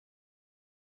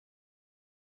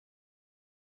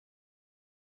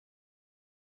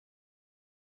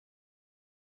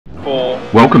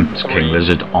Welcome to King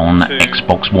Lizzard on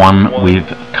Xbox One with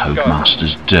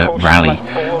CODEMASTERS DIRT RALLY,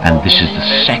 and this is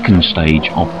the second stage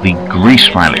of the Greece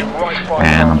Rally,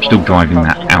 and I'm still driving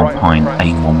that Alpine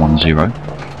A110,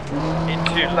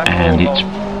 and it's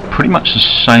pretty much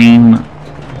the same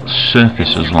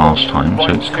surface as last time, so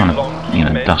it's kind of, you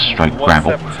know, dust stroke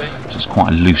gravel, so it's quite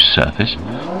a loose surface.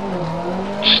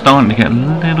 Starting to get a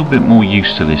little bit more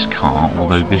used to this car,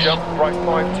 although this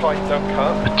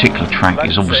particular track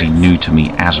is obviously new to me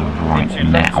as of right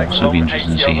now, so it'll be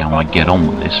interesting to see how I get on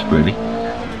with this, really.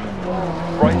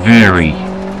 Very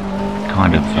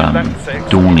kind of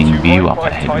dawning view up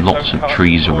ahead, lots of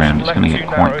trees around. It's going to get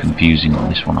quite confusing on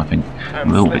this one, I think.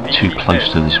 I'm a little bit too close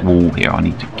to this wall here. I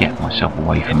need to get myself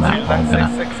away from that, or I'm going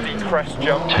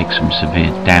to take some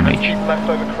severe damage.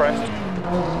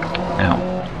 Now,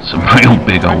 some real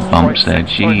big old bumps there,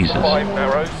 Jesus.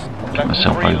 Get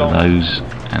myself over those,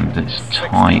 and it's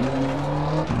tight.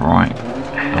 Right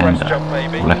hander,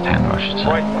 left hander I should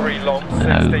say, and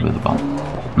then over the bump.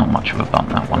 Not much of a bump,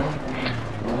 that one.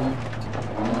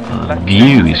 The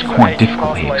view is quite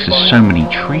difficult here because there's so many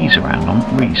trees around. I'm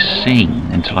not really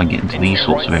seeing until I get into these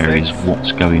sorts of areas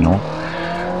what's going on.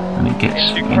 And it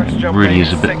gets, you know, really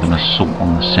is a bit of an assault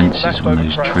on the senses when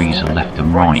those trees are left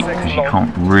and right, because you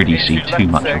can't really see too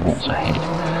much of what's ahead.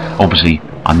 Obviously,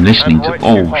 I'm listening to,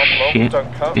 oh shit,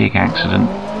 big accident,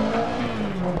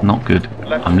 not good.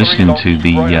 I'm listening to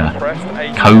the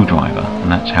co-driver, and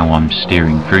that's how I'm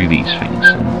steering through these things,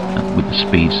 and with the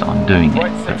speeds that I'm doing it,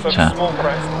 but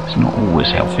it's not always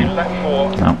helping.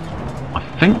 Now, I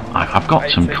think I've got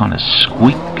some kind of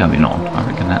squeak going on. I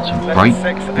reckon that's a brake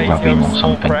rubbing or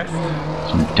something.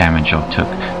 Some damage I took.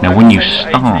 Now when you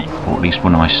start, or at least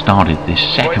when I started this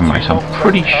second race, I'm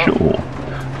pretty sure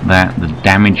that the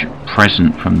damage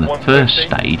present from the first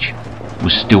stage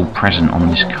was still present on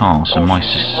this car. So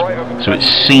so it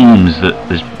seems that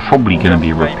there's probably going to be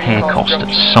a repair cost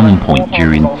at some point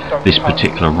during this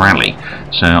particular rally.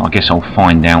 So I guess I'll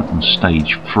find out on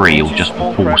stage 3 or just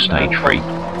before stage 3.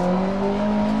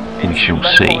 We shall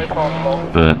see,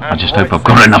 but I just hope I've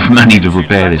got enough money to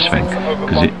repair this thing,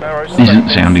 because it isn't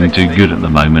sounding too good at the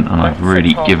moment, and I've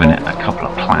really given it a couple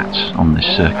of plats on this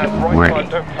circuit already.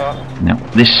 Now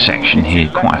this section here,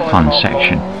 quite a fun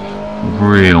section,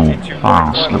 real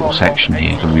fast little section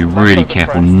here. Got to be really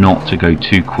careful not to go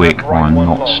too quick, or I'm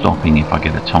not stopping if I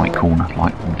get a tight corner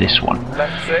like this one.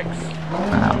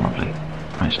 Lovely,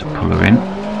 managed to pull her in.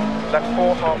 Bit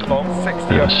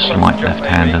of a slight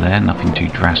left-hander there, nothing too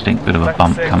drastic, bit of a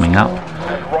bump coming up,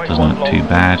 doesn't look too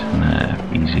bad,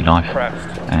 easy life,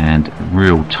 and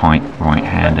real tight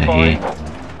right-hander here,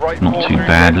 not too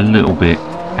bad, a little bit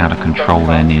out of control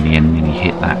there near the end, nearly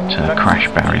hit that crash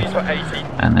barrier,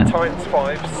 and then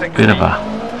a bit of a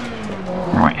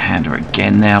right-hander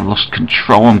again now, lost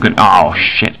control, I'm going, oh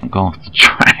shit, I'm going off the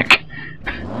track,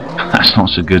 that's not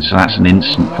so good, so that's an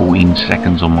instant 14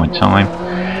 seconds on my time.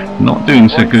 Not doing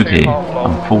so good here.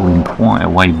 I'm falling quite a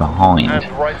way behind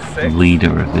the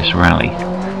leader of this rally,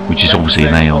 which is obviously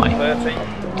an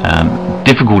AI.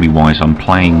 Difficulty wise, I'm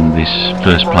playing this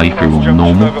first playthrough on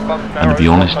normal, and to be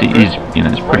honest, it is, you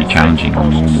know, it's pretty challenging on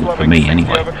normal for me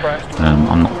anyway.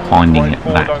 I'm not finding it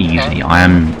that easy. I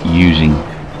am using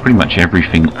pretty much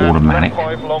everything automatic.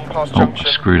 Oh,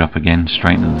 screwed up again,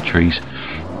 straight into the trees.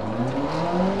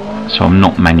 So I'm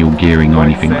not manual gearing or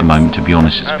anything at the moment, to be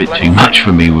honest. It's a bit too much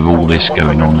for me with all this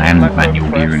going on and manual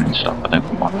gearing and stuff. I don't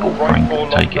think my full brain can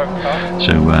take it.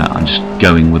 So I'm just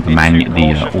going with the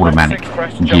automatic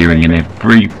gearing and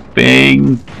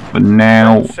everything for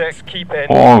now.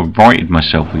 Oh, I've righted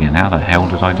myself again. How the hell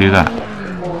did I do that?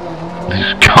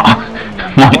 This car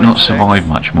might not survive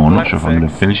much more. I'm not sure if I'm going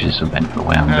to finish this event the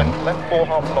way I'm going.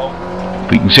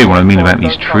 But you can see what I mean about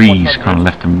these trees kind of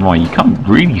left and right. You can't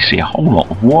really see a whole lot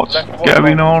of what's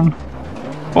going on.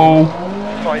 Oh,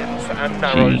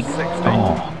 gee.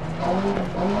 Oh,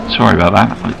 sorry about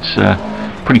that. It's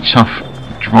pretty tough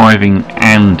driving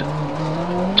and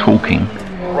talking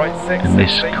in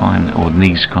this kind, or in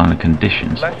these kind of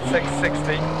conditions. So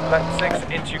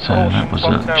that was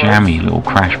a jammy little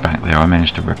crash back there I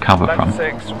managed to recover from.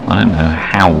 I don't know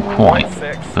how quite,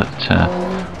 but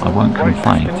I won't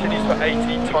complain.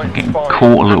 I'm getting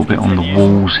caught a little bit on the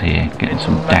walls here, getting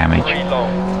some damage.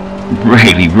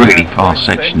 Really fast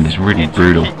section, this really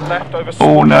brutal.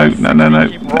 Oh no.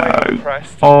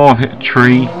 Oh, I've hit a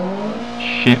tree.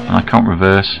 Shit, and I can't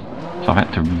reverse. So I've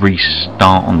had to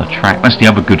restart on the track. That's the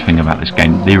other good thing about this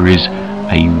game. There is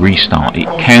a restart. It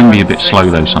can be a bit slow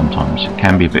though sometimes. It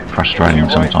can be a bit frustrating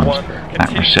sometimes,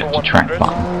 that reset to track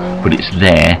button. But it's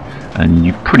there, and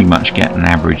you pretty much get an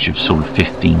average of sort of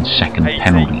 15-second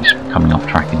penalties for coming off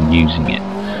track and using it.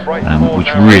 which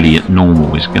really at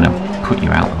normal is going to put you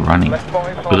out of running.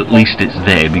 But at least it's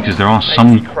there, because there are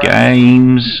some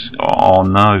games, oh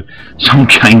no, some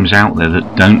games out there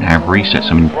that don't have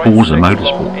resets. I mean, Forza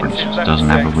Motorsport, for instance, doesn't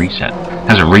have a reset. It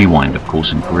has a rewind, of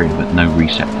course, in career, but no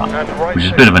reset button, which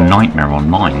is a bit of a nightmare on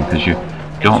mine, because you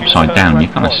go upside down,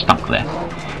 you're kind of stuck there.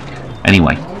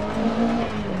 Anyway,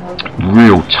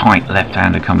 real tight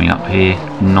left-hander coming up here.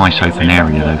 Nice open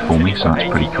area though for me, so that's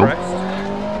pretty cool.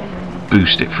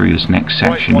 Boost it through this next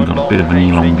section. Got a bit of an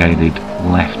elongated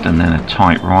left and then a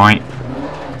tight right.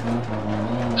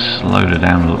 Slowed her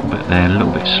down a little bit there, a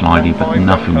little bit slidey, but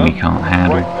nothing we can't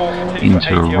handle.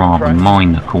 Into a rather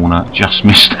minor corner. Just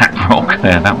missed that rock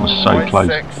there. That was so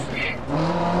close.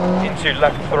 Into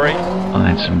left 3. And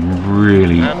then some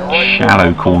really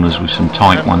shallow corners with some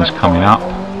tight ones coming up.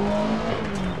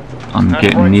 I'm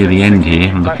getting near the end here.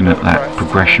 I'm looking at that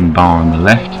progression bar on the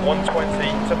left.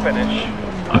 120 to finish.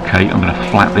 Okay, I'm going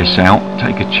to flat this out,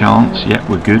 take a chance. Yep,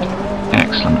 we're good.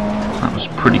 Excellent. That was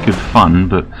pretty good fun,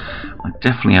 but I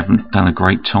definitely haven't done a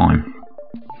great time.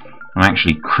 I'm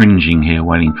actually cringing here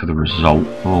waiting for the result.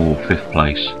 Oh, 5th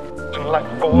place.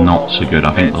 Not so good.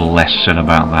 I think the less said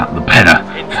about that, the better.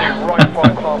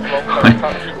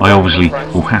 I obviously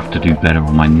will have to do better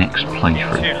on my next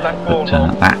playthrough, but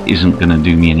that isn't going to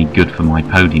do me any good for my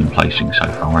podium placing so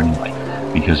far anyway,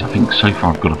 because I think so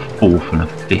far I've got a 4th and a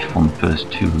 5th on the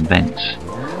first 2 events.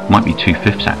 Might be 2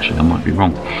 5ths actually, I might be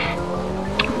wrong.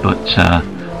 But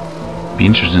be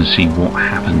interesting to see what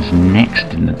happens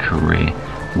next in the career,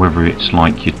 whether it's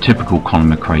like your typical Colin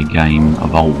McRae game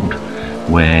of old,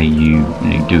 where you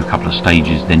do a couple of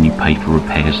stages, then you pay for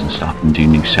repairs and stuff and do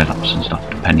new setups and stuff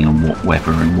depending on what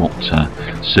weather and what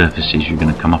surfaces you're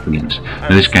going to come up against. Now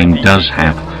this game does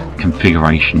have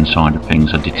configuration side of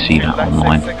things. I did see that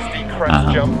online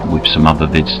with some other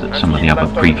vids that some of the other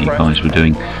preview guys were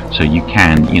doing, so you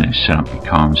can set up your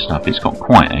car and stuff. It's got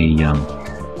quite a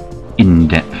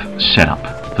in-depth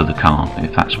setup for the car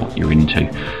if that's what you're into.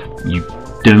 You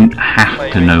don't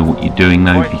have to know what you're doing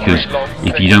though, because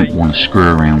if you don't want to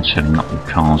screw around setting up your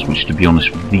cars, which to be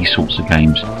honest with these sorts of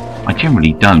games I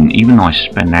generally don't, even though I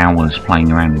spend hours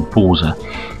playing around in Forza,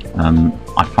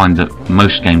 I find that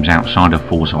most games outside of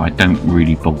Forza I don't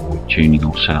really bother with tuning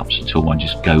or setups at all. I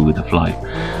just go with the flow.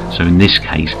 So in this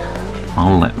case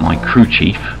I'll let my crew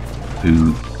chief,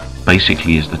 who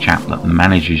basically is the chap that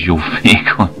manages your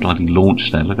vehicle, bloody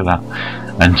launched there, look at that,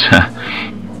 and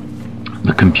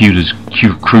the computer's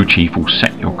crew chief will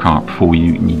set your car up for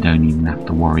you and you don't even have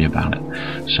to worry about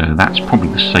it. So that's probably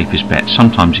the safest bet.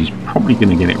 Sometimes he's probably going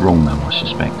to get it wrong though, I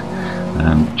suspect,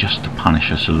 just to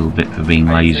punish us a little bit for being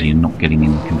lazy and not getting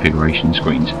in the configuration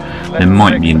screens. There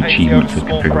might be an achievement for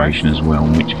configuration as well,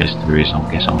 in which case there is.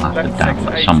 I guess I'll have to dabble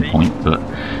at some point, but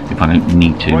if I don't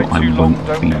need to, I won't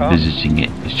be visiting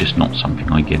it. It's just not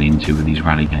something I get into with these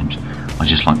rally games. I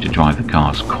just like to drive the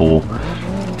car's core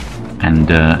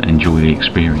and enjoy the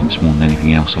experience more than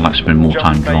anything else. I like to spend more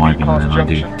time driving than I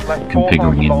do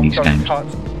configuring in these games.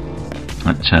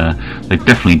 But they've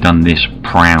definitely done this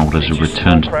proud as a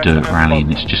return to Dirt Rally,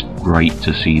 and it's just great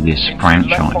to see this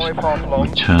franchise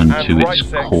return to its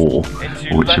core,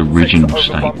 or its original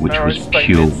state, which was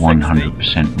pure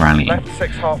 100% rallying.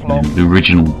 The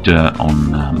original Dirt on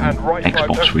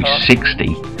Xbox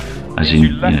 360, as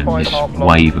in this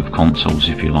wave of consoles,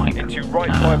 if you like,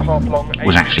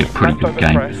 was actually a pretty good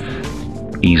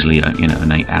game. Easily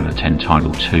an 8 out of 10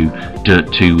 title too.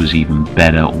 Dirt 2 was even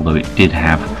better, although it did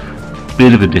have a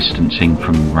bit of a distancing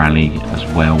from rally as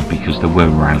well, because there were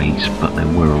rallies, but there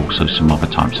were also some other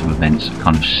types of events that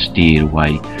kind of steered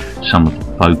away some of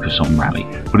the focus on rally.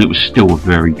 But it was still a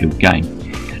very good game.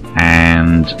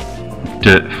 And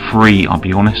Dirt 3, I'll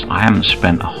be honest, I haven't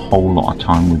spent a whole lot of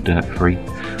time with Dirt 3.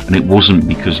 And it wasn't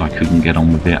because I couldn't get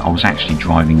on with it. I was actually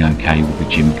driving okay with the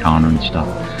gymkhana and stuff.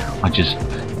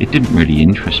 It didn't really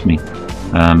interest me.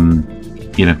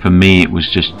 For me it was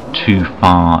just too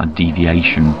far a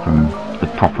deviation from the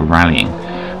proper rallying.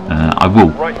 I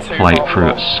will play it through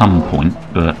at some point,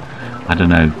 but I don't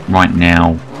know, right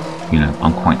now,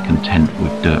 I'm quite content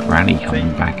with Dirt Rally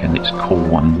coming back and its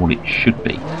core and what it should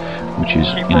be, which is,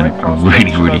 a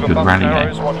really, really good rally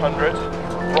game.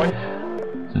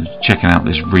 So checking out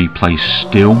this replay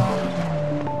still.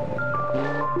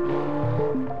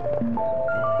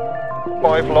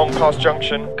 5 long past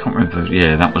junction. Can't remember.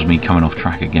 Yeah, that was me coming off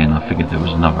track again. I figured there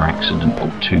was another accident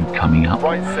or 2 coming up.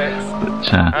 Right 6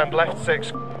 but and left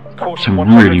 6. Some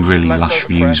really, really lush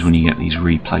views when you get these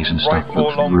replays and stuff. It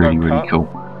looks really, really cool.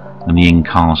 And the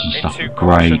in-cars and stuff are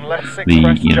great.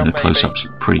 The close-ups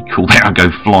are pretty cool. There I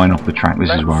go, flying off the track.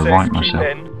 This is where I write myself.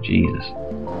 Jesus.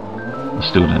 I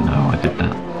still don't know how I did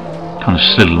that. kind of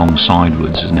slid along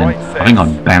sideways, and then I think I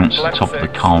bounced the top of the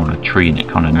car on a tree and it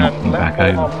kind of knocked me back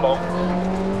over.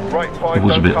 It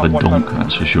was a bit of a donk,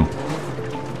 that's for sure.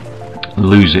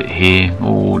 Lose it here,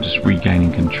 or just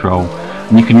regaining control.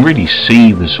 And you can really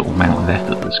see the sort of amount of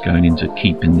effort that's going into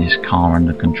keeping this car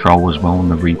under control as well on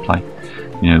the replay.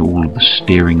 You know, all of the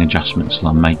steering adjustments that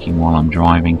I'm making while I'm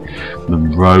driving, the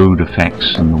road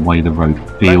effects and the way the road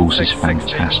feels is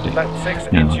fantastic.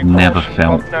 You know, I've never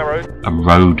felt a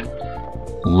road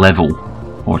level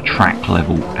or a track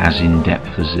level as in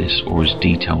depth as this, or as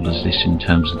detailed as this in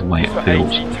terms of the way it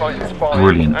feels.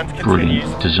 Brilliant,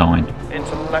 brilliant design.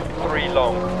 Into left 3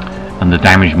 long. And the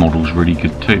damage model's really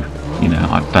good too. You know,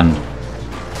 I've done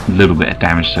a little bit of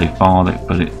damage so far,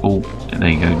 but it all, there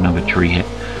you go, another tree hit.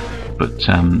 But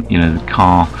you know, the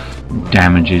car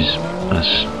damages at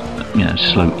a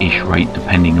slow-ish rate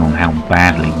depending on how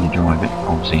badly you drive it.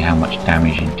 Obviously, how much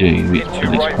damage you do,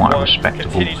 it's quite a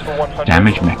respectable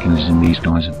damage mechanism these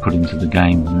guys have put into the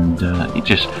game, and it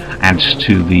just adds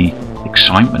to the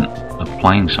excitement of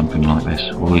playing something like this,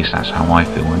 or at least that's how I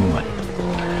feel anyway.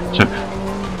 So,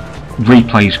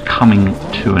 replay's coming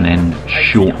to an end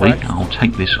shortly. I'll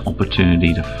take this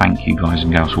opportunity to thank you guys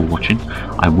and gals for watching.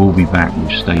 I will be back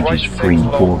with stages 3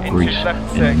 and 4 of Greece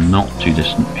in the not too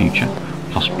distant future,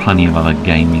 plus plenty of other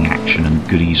gaming action and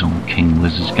goodies on King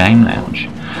Lizzard's Game Lounge.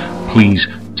 Please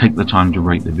take the time to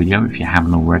rate the video if you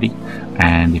haven't already,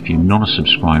 and if you're not a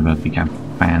subscriber, it'd be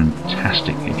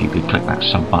fantastic if you could click that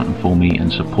sub button for me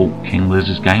and support King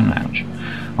Lizzard's Game Lounge.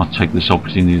 I'll take this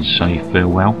opportunity to say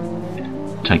farewell,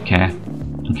 take care,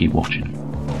 and keep watching.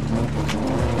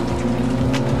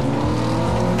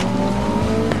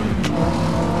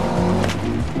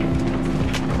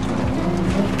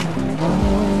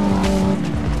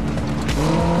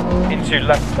 Into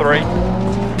left 3,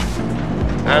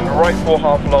 and right 4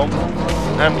 half long,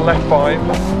 and left 5,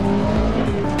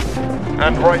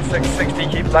 and right 660,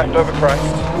 keep left over crest,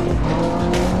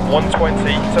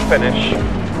 120 to finish.